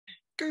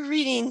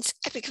Greetings,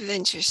 epic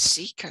adventure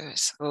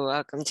seekers.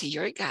 Welcome to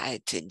your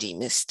guide to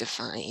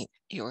demystifying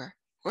your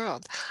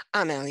world.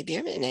 I'm Allie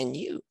Bierman, and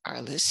you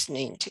are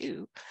listening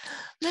to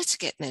Let's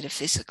Get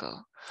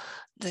Metaphysical,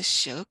 the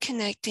show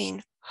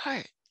connecting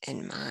heart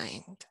and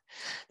mind.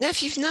 Now,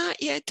 if you've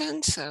not yet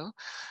done so,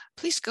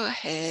 please go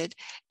ahead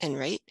and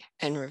rate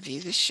and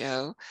review the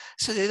show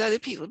so that other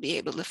people will be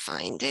able to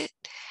find it.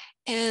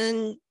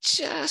 And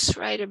just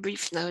write a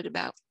brief note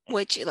about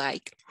what you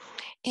like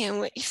and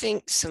what you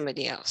think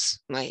somebody else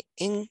might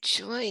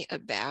enjoy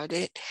about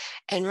it.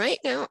 And right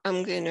now,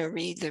 I'm going to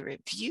read the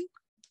review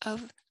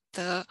of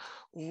the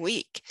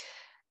week.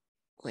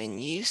 When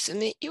you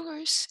submit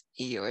yours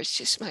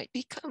just might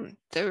become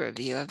the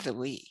review of the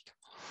week.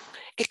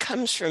 It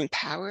comes from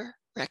Power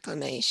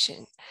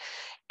Reclamation,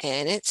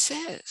 and it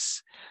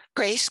says,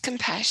 grace,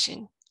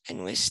 compassion,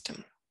 and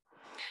wisdom.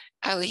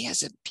 Ali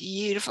has a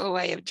beautiful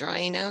way of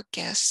drawing out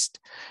guests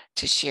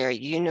to share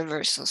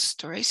universal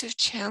stories of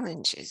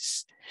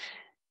challenges,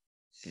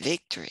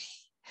 victory,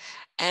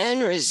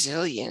 and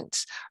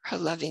resilience. Her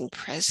loving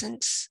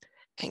presence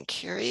and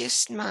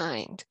curious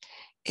mind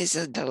is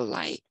a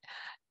delight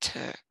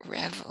to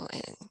revel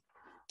in.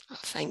 Oh,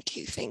 thank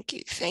you, thank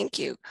you, thank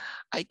you.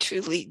 I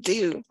truly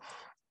do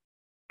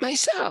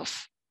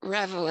myself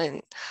revel in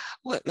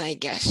what my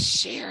guests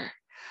share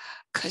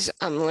because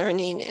I'm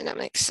learning and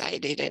I'm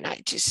excited and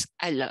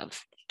I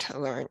love to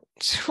learn.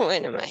 It's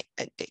one of my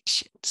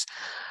addictions.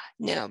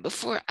 Now,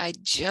 before I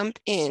jump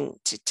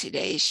into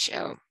today's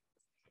show,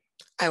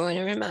 I want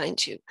to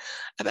remind you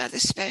about the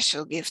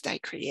special gift I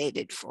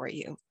created for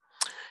you.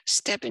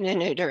 Step in a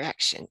new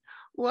direction.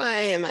 Why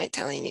am I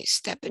telling you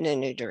step in a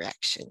new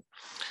direction?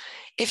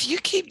 If you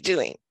keep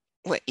doing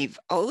what you've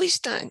always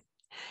done,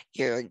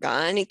 you're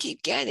going to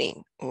keep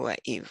getting what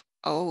you've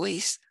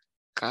always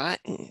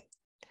gotten.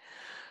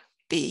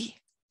 Be,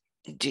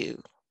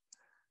 do,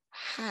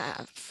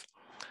 have.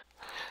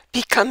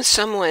 Become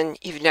someone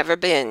you've never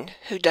been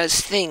who does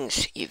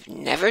things you've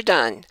never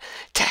done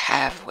to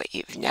have what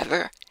you've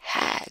never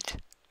had.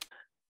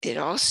 It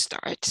all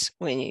starts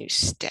when you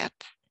step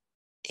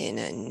in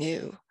a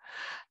new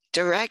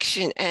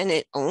direction, and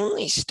it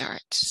only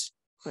starts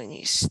when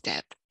you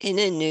step in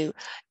a new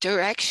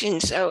direction.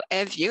 So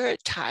if you're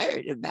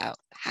tired about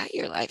how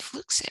your life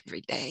looks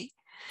every day,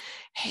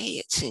 hey,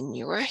 it's in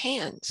your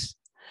hands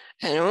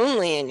and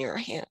only in your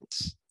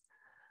hands.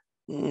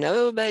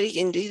 Nobody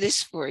can do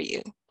this for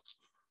you.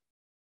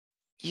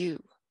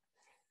 You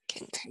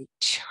can take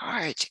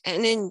charge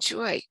and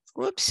enjoy,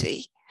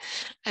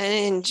 and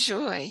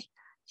enjoy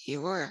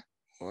your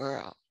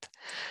world.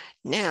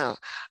 Now,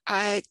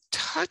 I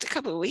talked a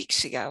couple of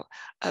weeks ago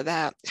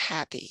about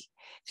happy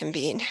and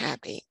being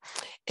happy,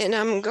 and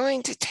I'm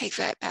going to take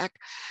that back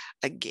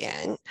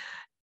again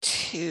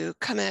to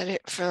come at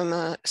it from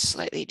a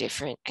slightly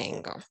different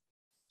angle.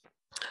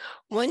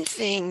 One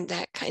thing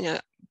that kind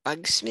of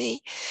bugs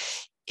me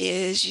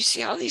is you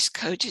see all these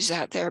coaches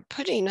out there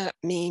putting up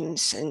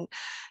memes and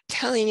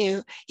telling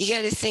you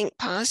got to think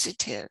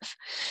positive,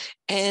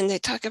 and they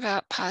talk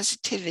about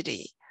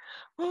positivity.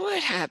 Well,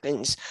 what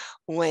happens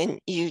when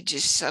you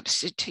just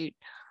substitute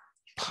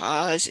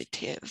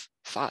positive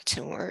thoughts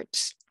and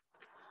words?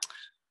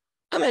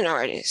 I'm an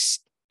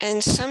artist,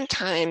 and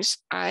sometimes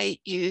I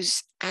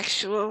use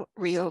actual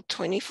real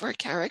 24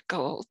 karat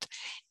gold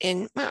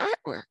in my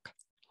artwork.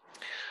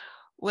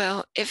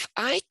 Well, if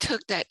I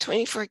took that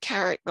 24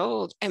 karat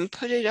gold and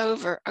put it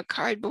over a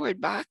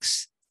cardboard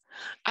box,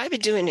 I'd be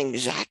doing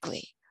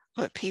exactly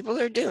what people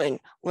are doing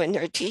when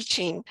they're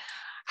teaching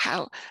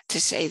how to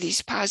say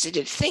these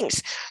positive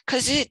things,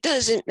 because it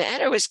doesn't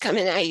matter what's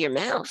coming out of your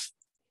mouth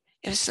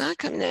if it's not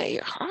coming out of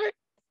your heart.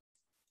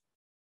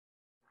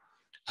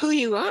 Who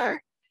you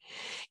are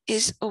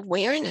is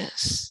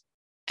awareness,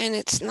 and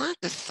it's not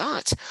the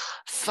thoughts.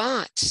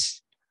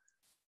 Thoughts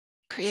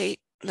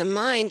create the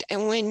mind,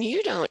 and when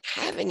you don't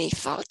have any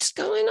thoughts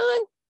going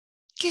on,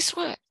 guess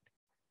what?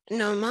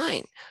 No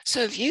mind.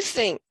 So if you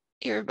think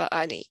you're a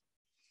body,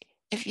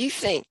 if you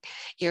think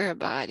you're a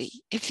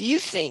body, if you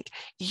think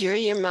you're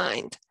your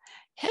mind,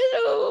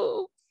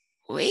 hello,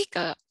 wake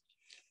up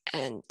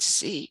and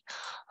see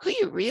who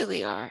you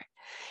really are.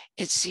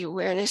 It's the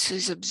awareness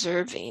who's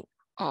observing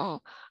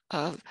all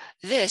of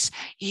this.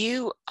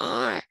 You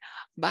are,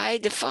 by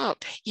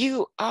default,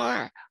 you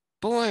are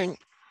born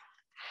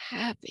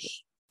happy.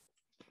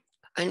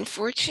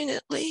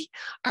 Unfortunately,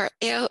 our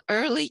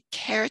early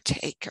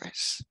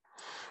caretakers,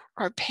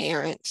 our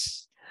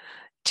parents,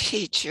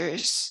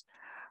 teachers,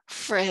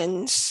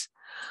 friends,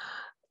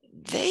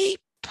 they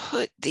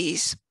put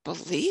these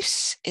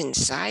beliefs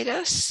inside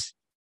us.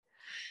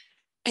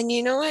 And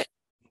you know what?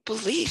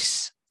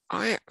 Beliefs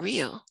aren't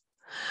real.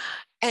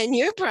 And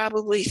you're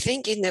probably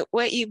thinking that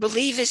what you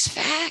believe is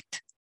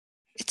fact.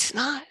 It's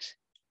not.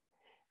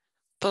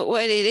 But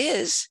what it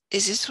is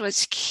it's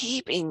what's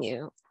keeping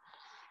you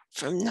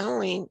from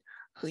knowing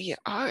who you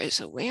are as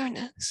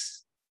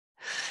awareness.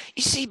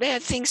 You see,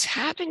 bad things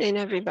happen in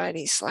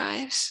everybody's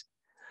lives.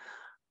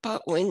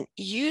 But when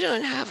you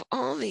don't have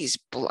all these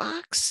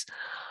blocks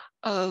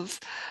of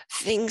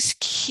things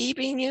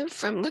keeping you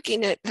from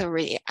looking at the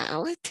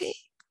reality,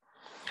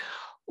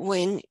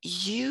 when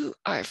you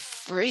are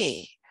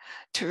free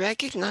to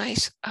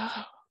recognize,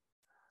 oh,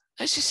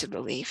 that's just a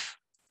belief.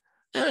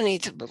 I don't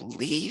need to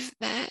believe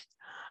that.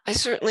 I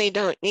certainly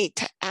don't need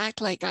to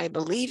act like I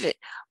believe it,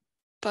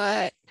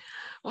 but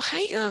well, how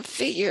are you going to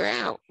figure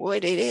out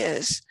what it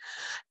is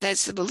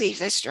that's the belief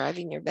that's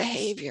driving your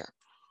behavior?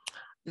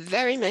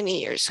 Very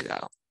many years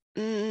ago,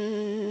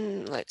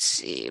 let's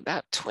see,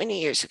 about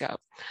 20 years ago,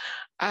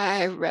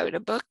 I wrote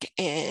a book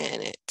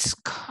and it's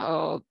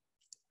called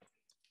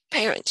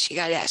Parents, You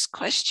Gotta Ask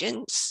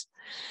Questions,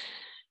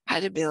 How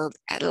to Build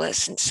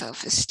Adolescent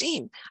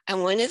Self-Esteem.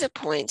 And one of the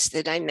points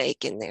that I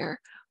make in there,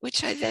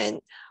 which I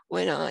then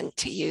went on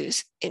to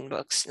use in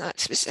books, not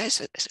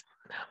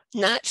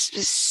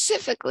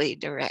specifically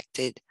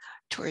directed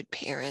toward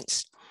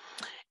parents,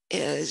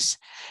 is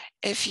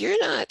if you're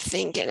not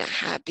thinking a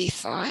happy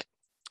thought,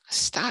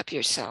 stop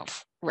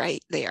yourself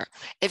right there.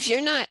 If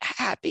you're not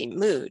happy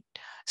mood,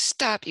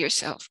 stop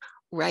yourself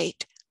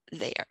right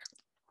there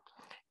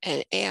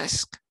and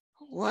ask,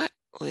 what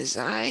was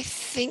I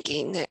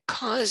thinking that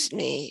caused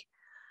me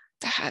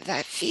to have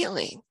that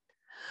feeling?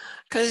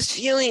 Because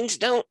feelings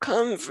don't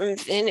come from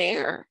thin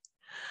air.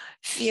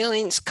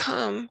 Feelings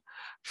come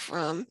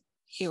from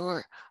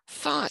your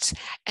thoughts,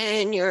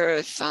 and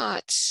your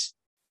thoughts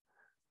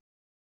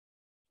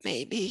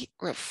may be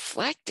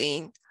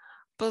reflecting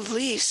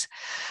beliefs,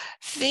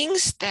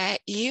 things that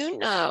you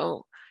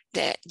know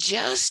that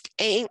just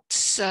ain't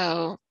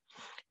so,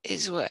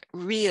 is what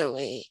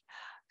really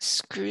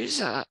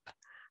screws up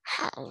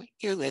how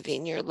you're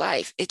living your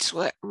life. It's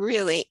what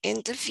really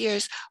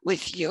interferes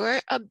with your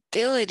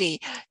ability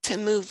to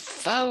move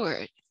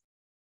forward.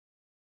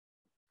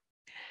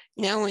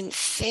 Now, when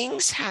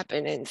things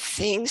happen and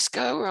things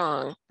go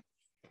wrong,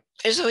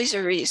 there's always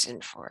a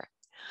reason for it.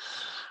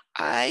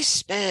 I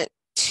spent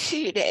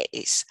 2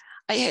 days.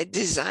 I had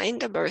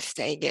designed a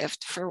birthday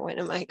gift for one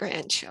of my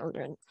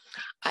grandchildren.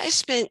 I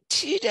spent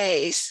 2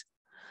 days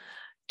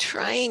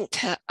trying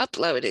to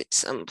upload it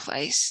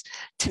someplace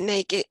to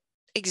make it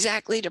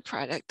exactly the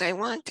product I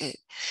wanted.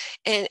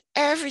 And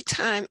every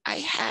time I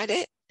had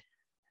it,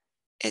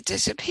 it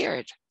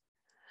disappeared.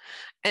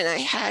 And I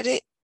had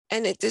it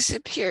and it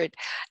disappeared.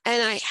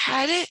 And I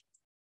had it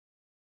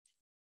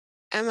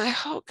and my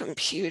whole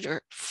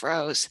computer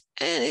froze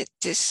and it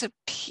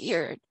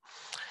disappeared.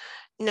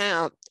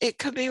 Now, it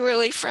could be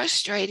really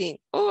frustrating,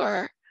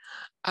 or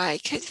I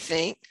could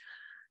think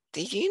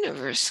the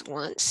universe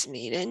wants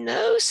me to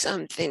know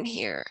something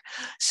here.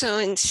 So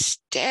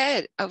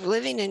instead of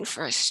living in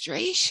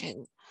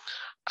frustration,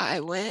 I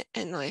went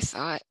and I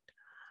thought,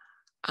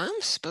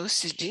 I'm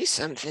supposed to do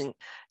something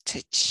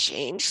to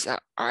change the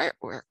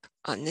artwork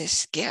on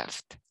this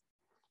gift.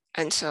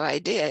 And so I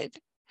did.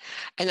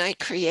 And I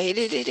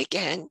created it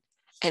again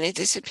and it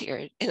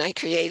disappeared. And I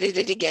created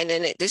it again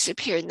and it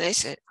disappeared. And I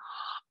said,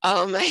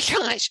 oh my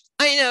gosh,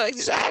 I know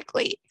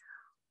exactly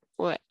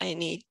what I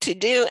need to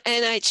do.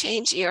 And I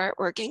changed the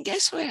artwork. And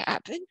guess what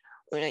happened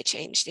when I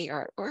changed the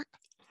artwork?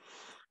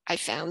 I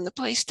found the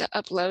place to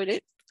upload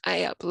it.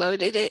 I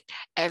uploaded it.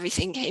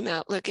 Everything came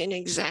out looking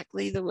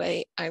exactly the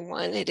way I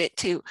wanted it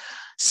to.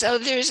 So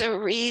there's a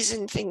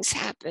reason things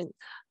happen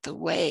the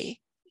way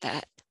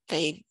that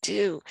they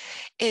do.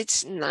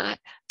 It's not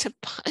to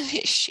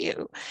punish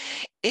you.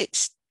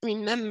 It's,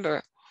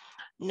 remember,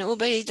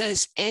 nobody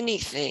does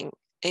anything,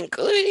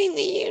 including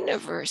the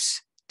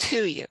universe,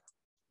 to you.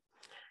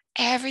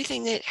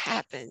 Everything that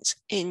happens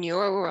in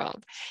your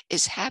world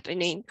is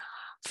happening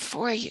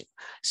for you.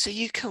 So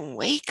you can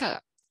wake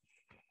up,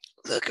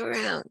 look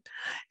around,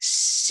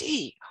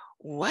 see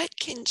what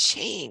can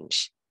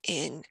change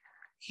in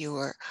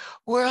your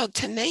world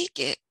to make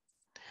it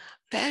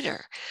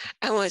better.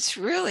 And what's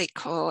really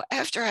cool,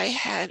 after I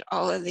had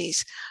all of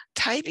these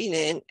typing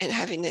in and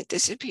having it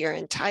disappear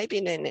and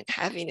typing in and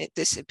having it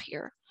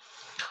disappear,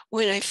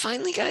 when I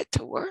finally got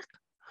to work,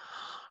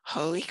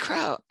 holy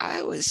crow,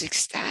 I was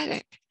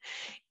ecstatic.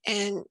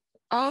 And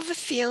all the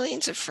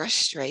feelings of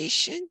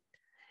frustration,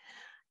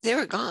 they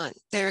were gone.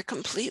 They were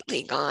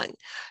completely gone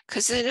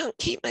because I don't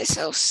keep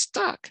myself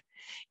stuck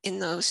in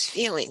those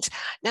feelings.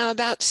 Now,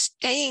 about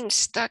staying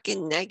stuck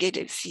in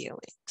negative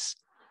feelings.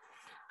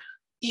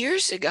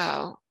 Years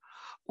ago,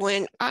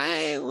 when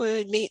I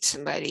would meet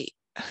somebody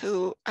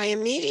who I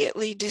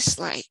immediately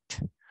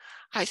disliked,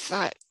 I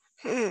thought,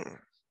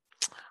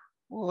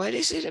 what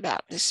is it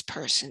about this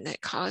person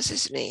that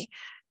causes me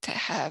to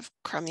have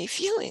crummy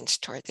feelings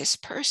toward this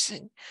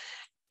person?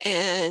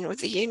 And what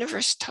the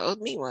universe told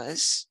me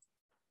was,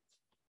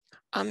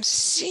 I'm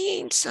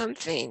seeing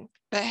something,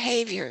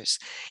 behaviors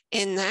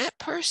in that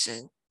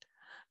person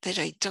that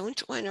I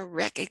don't want to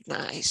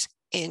recognize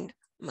in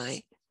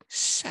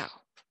myself.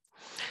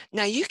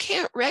 Now, you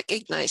can't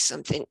recognize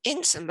something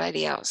in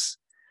somebody else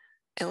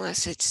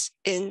unless it's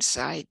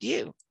inside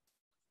you.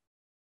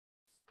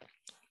 I'm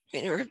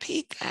going to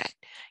repeat that.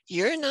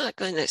 You're not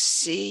going to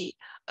see,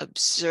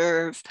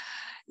 observe,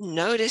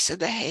 notice a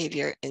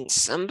behavior in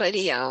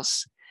somebody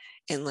else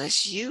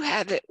unless you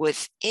have it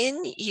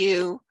within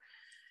you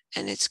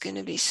and it's going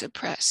to be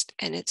suppressed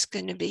and it's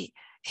going to be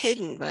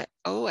hidden, but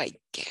oh, I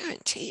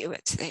guarantee you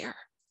it's there.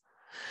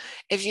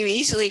 If you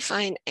easily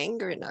find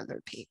anger in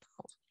other people,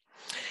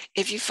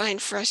 if you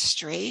find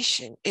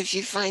frustration, if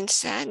you find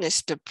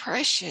sadness,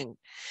 depression,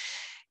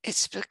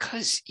 it's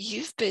because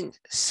you've been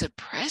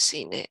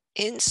suppressing it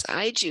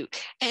inside you,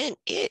 and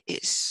it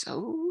is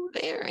so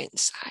there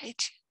inside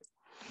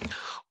you.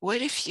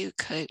 What if you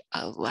could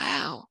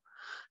allow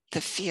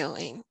the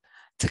feeling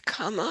to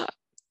come up?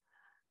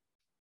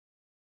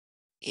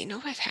 You know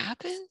what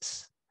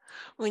happens?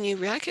 When you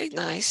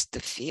recognize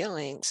the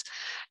feelings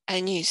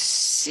and you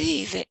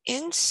see the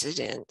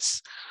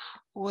incidents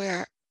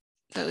where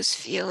those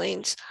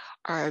feelings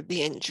are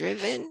being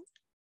driven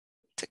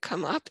to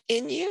come up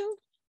in you,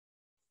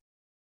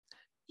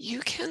 you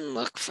can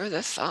look for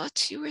the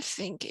thoughts you were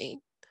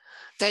thinking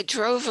that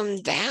drove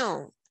them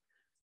down,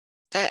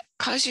 that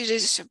caused you to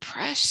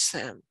suppress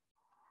them.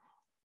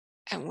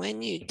 And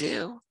when you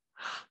do,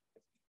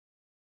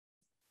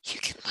 you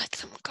can let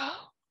them go.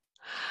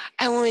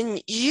 And when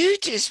you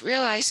just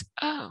realize,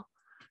 oh,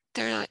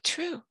 they're not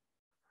true.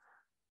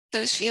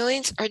 Those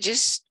feelings are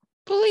just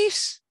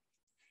beliefs,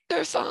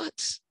 they're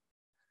thoughts,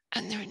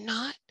 and they're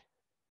not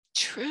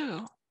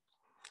true.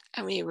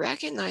 And when you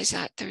recognize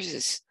that, there's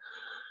this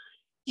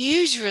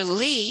huge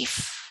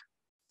relief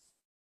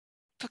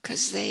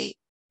because they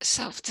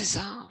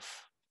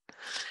self-dissolve.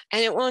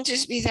 And it won't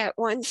just be that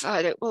one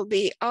thought, it will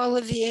be all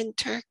of the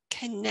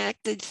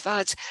interconnected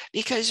thoughts.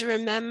 Because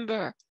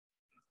remember,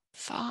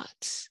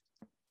 thoughts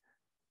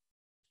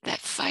that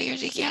fire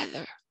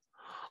together,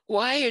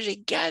 wire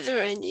together,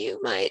 and you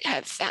might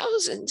have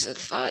thousands of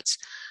thoughts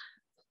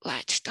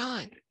latched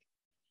on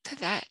to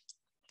that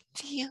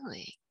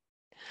feeling.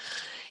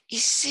 You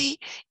see,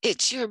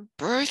 it's your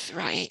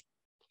birthright,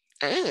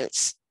 and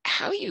it's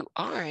how you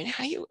are and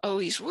how you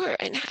always were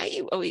and how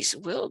you always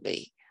will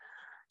be,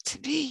 to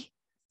be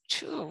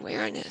true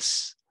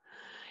awareness.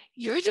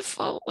 Your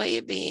default way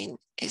of being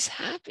is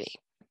happy.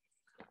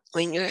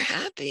 When you're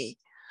happy,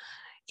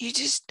 you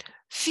just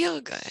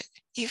feel good.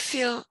 You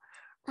feel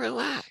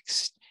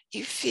relaxed.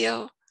 You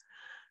feel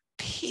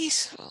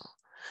peaceful.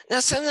 Now,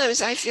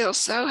 sometimes I feel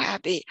so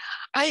happy,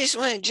 I just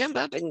want to jump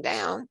up and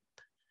down,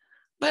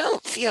 but I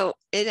don't feel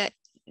it at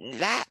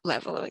that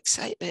level of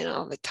excitement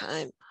all the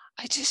time.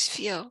 I just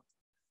feel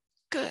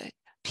good,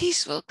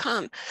 peaceful,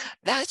 calm.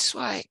 That's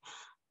why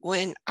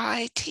when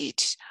I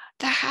teach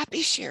the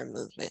Happy Share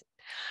movement,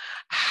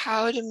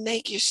 how to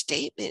make your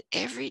statement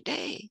every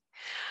day,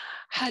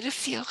 how to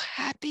feel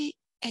happy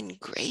and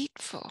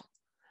grateful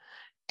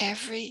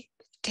every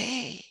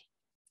day.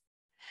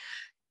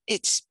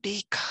 It's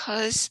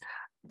because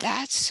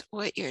that's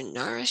what you're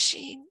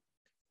nourishing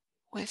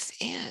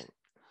within.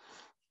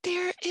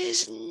 There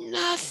is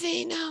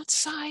nothing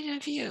outside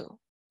of you.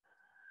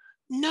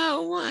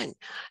 No one,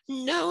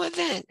 no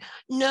event,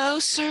 no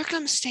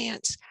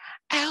circumstance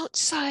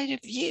outside of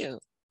you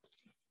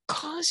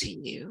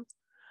causing you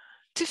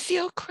to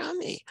feel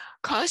crummy,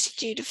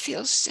 causing you to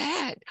feel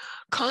sad,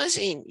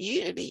 causing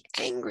you to be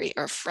angry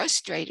or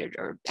frustrated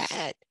or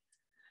bad.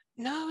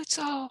 No, it's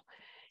all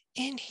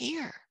in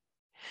here.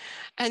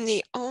 And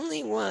the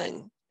only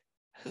one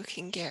who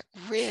can get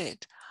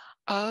rid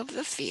of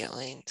the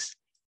feelings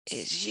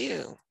is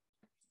you.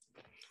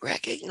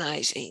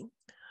 Recognizing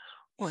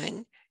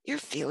when you're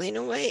feeling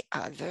a way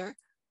other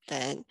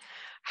than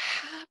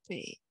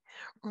happy.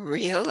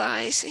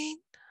 Realizing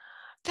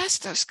that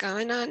stuff's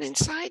going on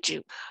inside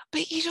you,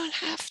 but you don't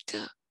have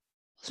to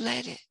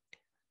let it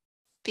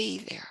be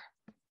there.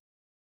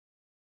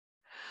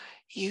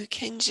 You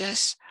can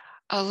just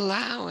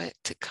allow it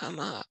to come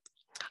up.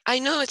 I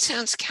know it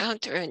sounds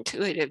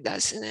counterintuitive,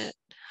 doesn't it?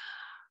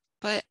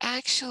 But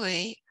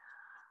actually,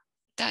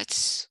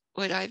 that's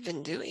what I've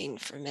been doing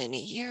for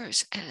many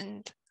years.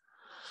 And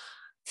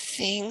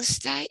things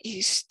that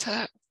used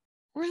to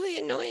really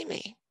annoy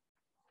me,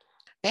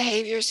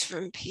 behaviors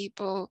from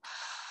people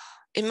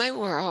in my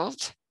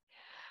world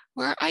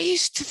where I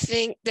used to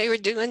think they were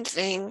doing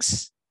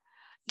things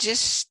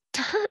just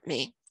to hurt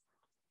me.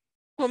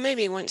 Well,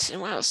 maybe once in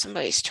a while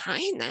somebody's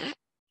trying that,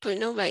 but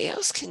nobody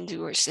else can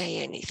do or say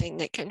anything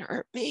that can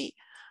hurt me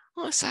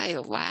unless I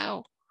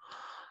allow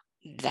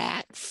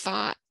that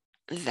thought,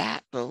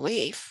 that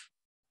belief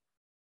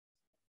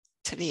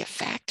to be a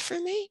fact for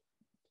me.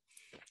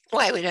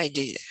 Why would I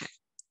do that?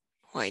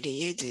 Why do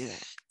you do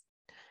that?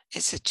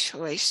 It's a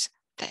choice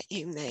that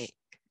you make.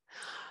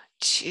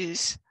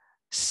 Choose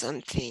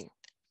something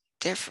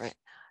different.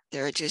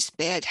 They're just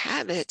bad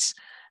habits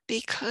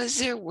because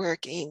they're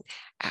working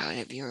out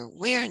of your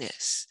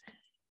awareness.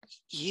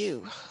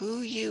 You, who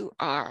you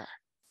are,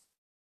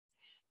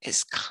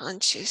 is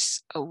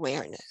conscious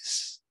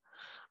awareness,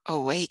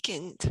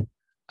 awakened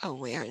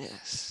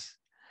awareness.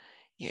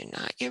 You're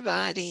not your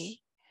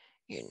body,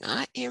 you're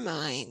not your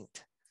mind,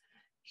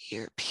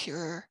 you're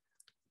pure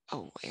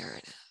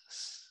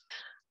awareness.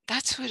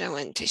 That's what I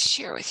wanted to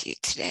share with you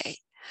today.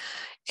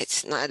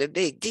 It's not a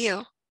big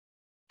deal,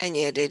 and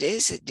yet it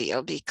is a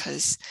deal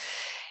because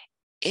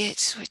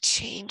it's what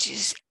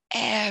changes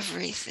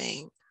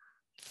everything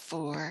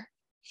for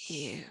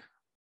you.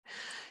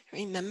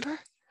 Remember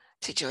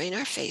to join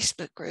our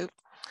Facebook group.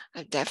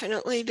 I've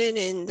definitely been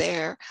in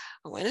there.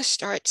 I want to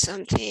start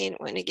something. I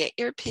want to get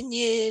your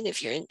opinion.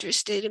 If you're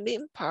interested in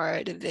being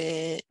part of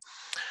it,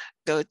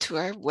 go to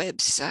our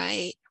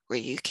website where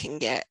you can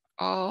get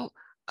all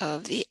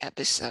of the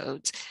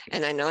episodes.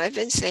 And I know I've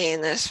been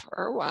saying this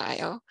for a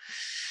while.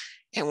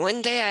 And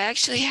one day I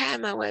actually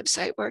had my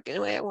website working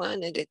the way I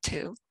wanted it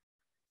to.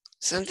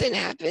 Something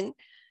happened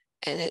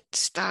and it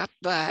stopped,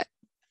 but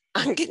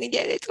I'm going to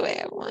get it the way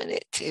I want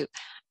it to.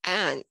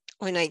 And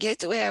when I get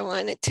the way I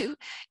want it to,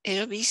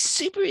 it'll be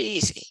super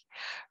easy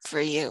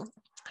for you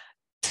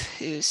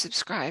to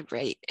subscribe,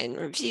 rate, and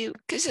review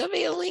because there'll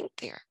be a link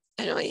there.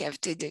 And all you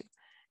have to do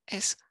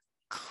is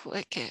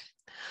click it.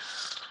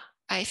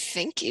 I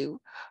thank you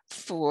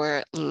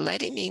for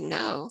letting me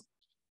know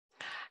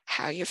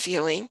how you're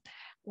feeling,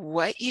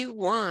 what you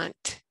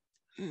want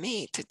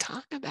me to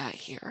talk about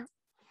here,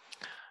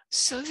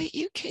 so that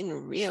you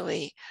can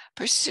really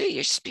pursue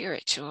your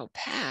spiritual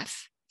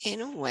path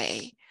in a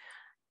way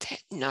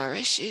that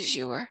nourishes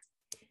your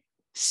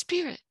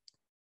spirit,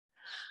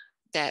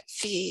 that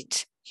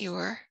feeds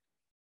your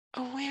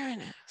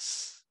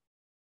awareness.